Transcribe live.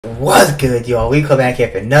What's good, y'all? We come back here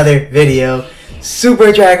for another video.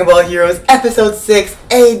 Super Dragon Ball Heroes episode 6.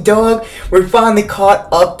 Hey dog, we're finally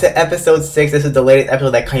caught up to episode 6. This is the latest episode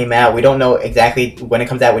that came out. We don't know exactly when it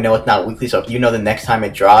comes out. We know it's not weekly, so if you know the next time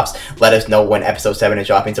it drops, let us know when episode 7 is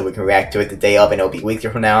dropping so we can react to it the day of, and it'll be weekly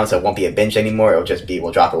from now on, so it won't be a binge anymore. It'll just be,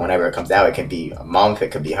 we'll drop it whenever it comes out. It could be a month, it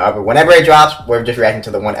could be however, whenever it drops, we're just reacting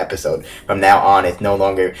to the one episode. From now on, it's no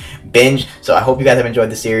longer binge. So I hope you guys have enjoyed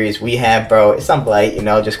the series. We have, bro. It's something light, you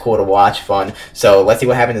know, just cool to watch, fun. So let's see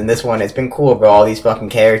what happens in this one. It's been cool, bro. All these fucking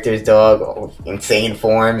characters, dog, insane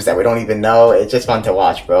forms that we don't even know. It's just fun to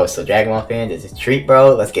watch, bro. So Dragon Ball fans, it's a treat,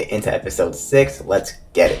 bro. Let's get into episode 6. Let's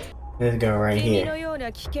get it. This girl right here.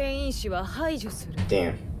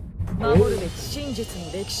 Damn.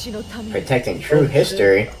 Protecting true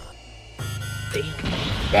history.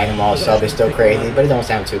 Dragon Ball sub is still crazy, but it don't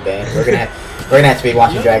sound too bad. We're gonna have to be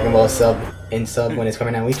watching Dragon Ball sub when it's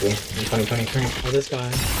coming out weekly in 2023. Oh, this guy.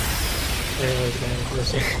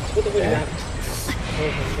 What the fuck happened? Oh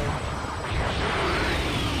my god.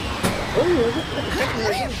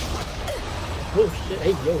 Oh shit,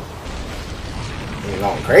 hey yo. You're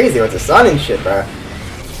going crazy with the sun and shit, bro.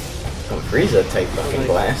 Some Frieza type fucking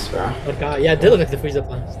blast, bro. Oh god, yeah, it did look like the Frieza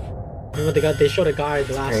blast. Remember they showed a guy in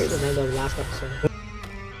the last episode.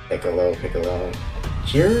 Piccolo.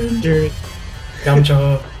 Jiren.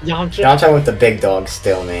 Yamcha with the big dog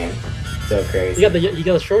still, man. So crazy. You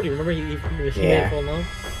got the shorty, remember he made full love?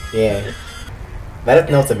 Yeah. Let us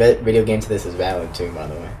know if the video game to this is valid too, by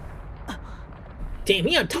the way. Damn,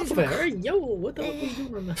 he on top of her. Yo, what the fuck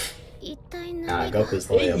are you doing? Nah,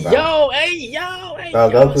 Goku's loyal, bro. Yo, hey.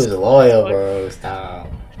 Bro, Goku's loyal, bro. Stop.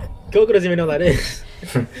 Goku doesn't even know that is.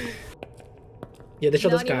 Yeah, they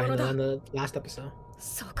showed this guy in the last episode.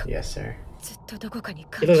 Yes, sir. He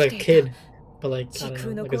looks like a kid, but like, I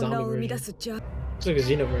don't know, like a zombie version. It's like a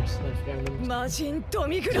Xenoverse.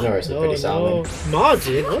 Xenoverse is pretty solid.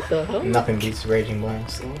 Majin? What the hell? Nothing beats Raging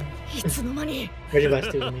Blast. Raging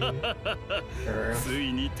Blast 2, I mean.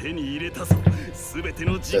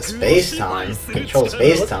 The space-time. Control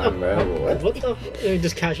space-time, bro. What the f-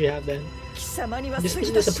 just casually have that. This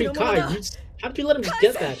is a pre-card. How did you let him just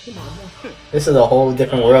get that? Come on. This is a whole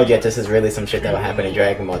different world, yet this is really some shit that would happen in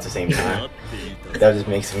Dragon Ball at the same time. That just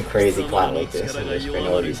makes some crazy plot like this for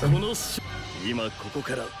no reason.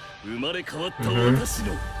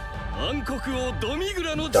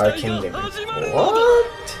 Dark Kingdom. What?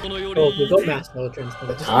 Oh, we got Master Ultra.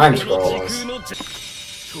 The time scrolls.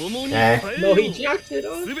 Okay. No, he jacked it.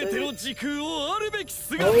 Oh no.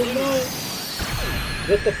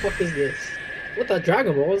 What the fuck is this? What the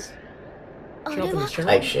Dragon Balls?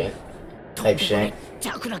 Type shit.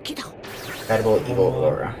 Incredible evil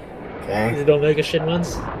aura. Okay. Is it Omega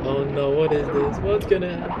Shenrons? Oh no, what is this? What's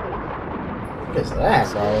gonna happen? What is that,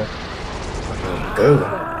 bro? Fucking goo.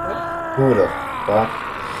 Who the fuck?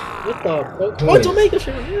 What the fuck? Oh, it's Omega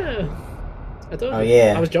Shenron, yeah! I thought, oh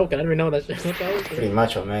yeah. I was joking, I didn't even know that shit. Pretty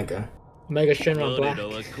much Omega. Omega Shenron Black.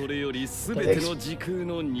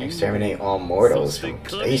 Exterminate all mortals from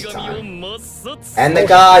space-time. And the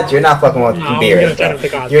gods! You're not fucking with Beerus.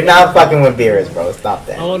 You're not fucking with Beerus, bro. Stop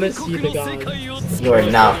that. I wanna see the gods. You are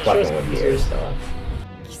not fucking with Beerus, dog.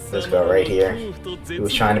 This girl right here. He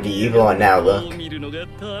was trying to be evil, and now look.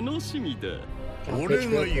 What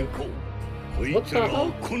the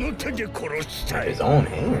hell? With his own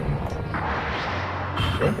hand.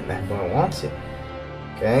 Shit, that boy wants it.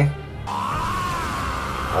 Okay.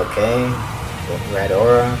 Red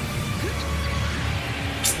aura.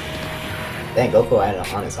 Dang, Goku had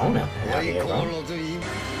it on his own out here, bro.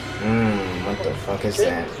 What the fuck is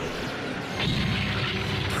that?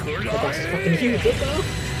 That's fucking huge, what the hell?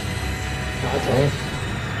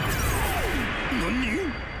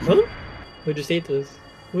 Huh? What'd you say to us?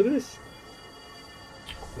 What is this?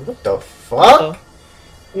 What the fuck?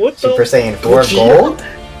 What the? Super Saiyan 4 gold?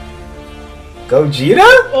 Gogeta?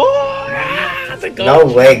 Oh! No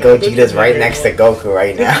way, Gogeta's right next to Goku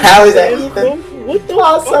right now. How is that even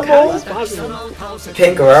possible?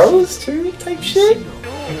 Pink Rose too type shit?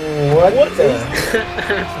 What the?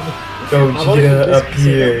 Gogeta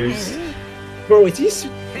appears. Bro, is he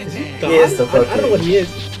God? He is the fucking... I don't know what he is.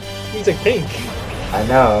 He's like pink. I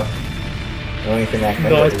know. The only thing I can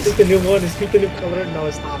No, it's pick the new one, it's pick the new color. No,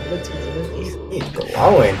 it's not. He's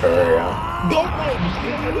glowing for real.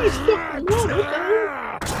 He's fucking glowing, what the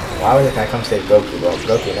hell? Why would I come save Goku, bro?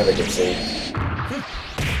 Goku never gets saved.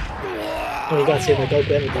 Oh, you gotta save my Goku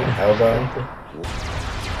everything. Elbow.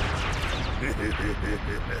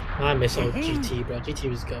 I miss old GT, bro. GT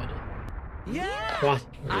was good. What?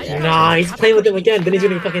 Nah, he's playing with him again. Then he's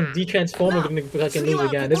gonna fucking de-transform and gonna fucking lose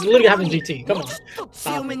again. This is literally happening to GT. Come on.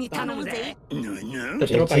 Stop it.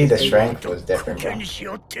 GT, the strength was different, bro.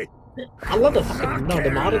 I love the fucking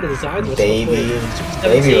the model, the designs were Baby. so good.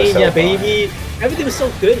 Baby was so yeah, fun. Baby. Everything was so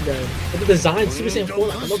good, bro. But the design, Super Saiyan 4, I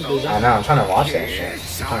love the design. I know, I'm trying to watch that shit.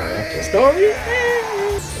 I'm trying to watch it. Story?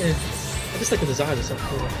 I just like the designs are so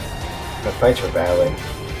cool. The fights were bad, like.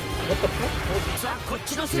 What the fuck?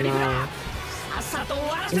 Nah.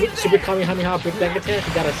 Super Kamehameha Big Bang Attack,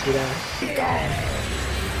 you gotta see that.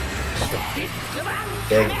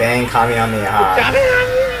 Big Bang Kamehameha.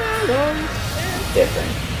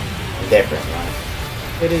 Different, man.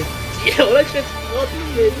 It is. Yo, that shit's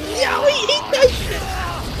ultimate. Yo, we eat that shit.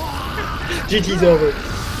 GT's over.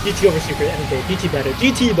 GT over Super any day. GT better.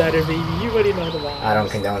 GT better, baby. You already know the vibe. I don't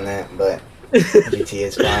condone that, but GT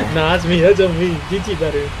is fine. Nah, that's me. That's on me. GT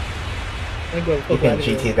better. I'm going You think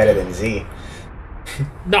GT is better than Z?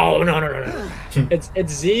 No.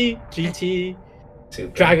 It's Z, GT,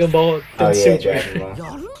 Super. Dragon Ball, Oh yeah, Super. Dragon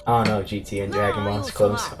Ball. Oh no, GT and Dragon Ball is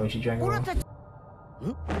close. OG Dragon Ball.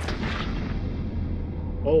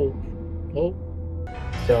 Oh.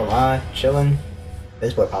 Still alive, chilling.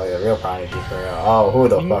 This boy probably the real prodigy for real. Oh, who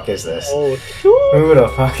the fuck is this? Oh. Who the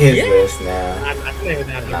fuck is this now? I think it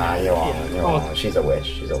would Nah, you're wrong. You're wrong. She's a witch.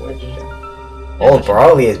 She's a witch. Yeah, Oh,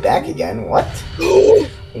 Broly is back again. What? What?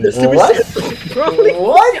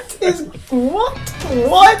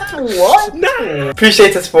 What? Nah.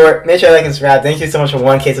 Appreciate the support. Make sure you like and subscribe. Thank you so much for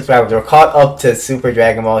 1K subscribers. We're caught up to Super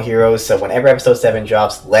Dragon Ball Heroes, so whenever episode 7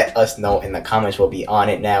 drops, let us know in the comments. We'll be on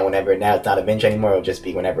it now. Now it's not a binge anymore. It'll just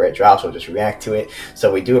be whenever it drops. We'll just react to it.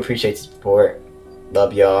 So we do appreciate the support.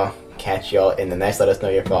 Love y'all. Catch y'all in the next. Let us know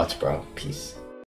your thoughts, bro. Peace.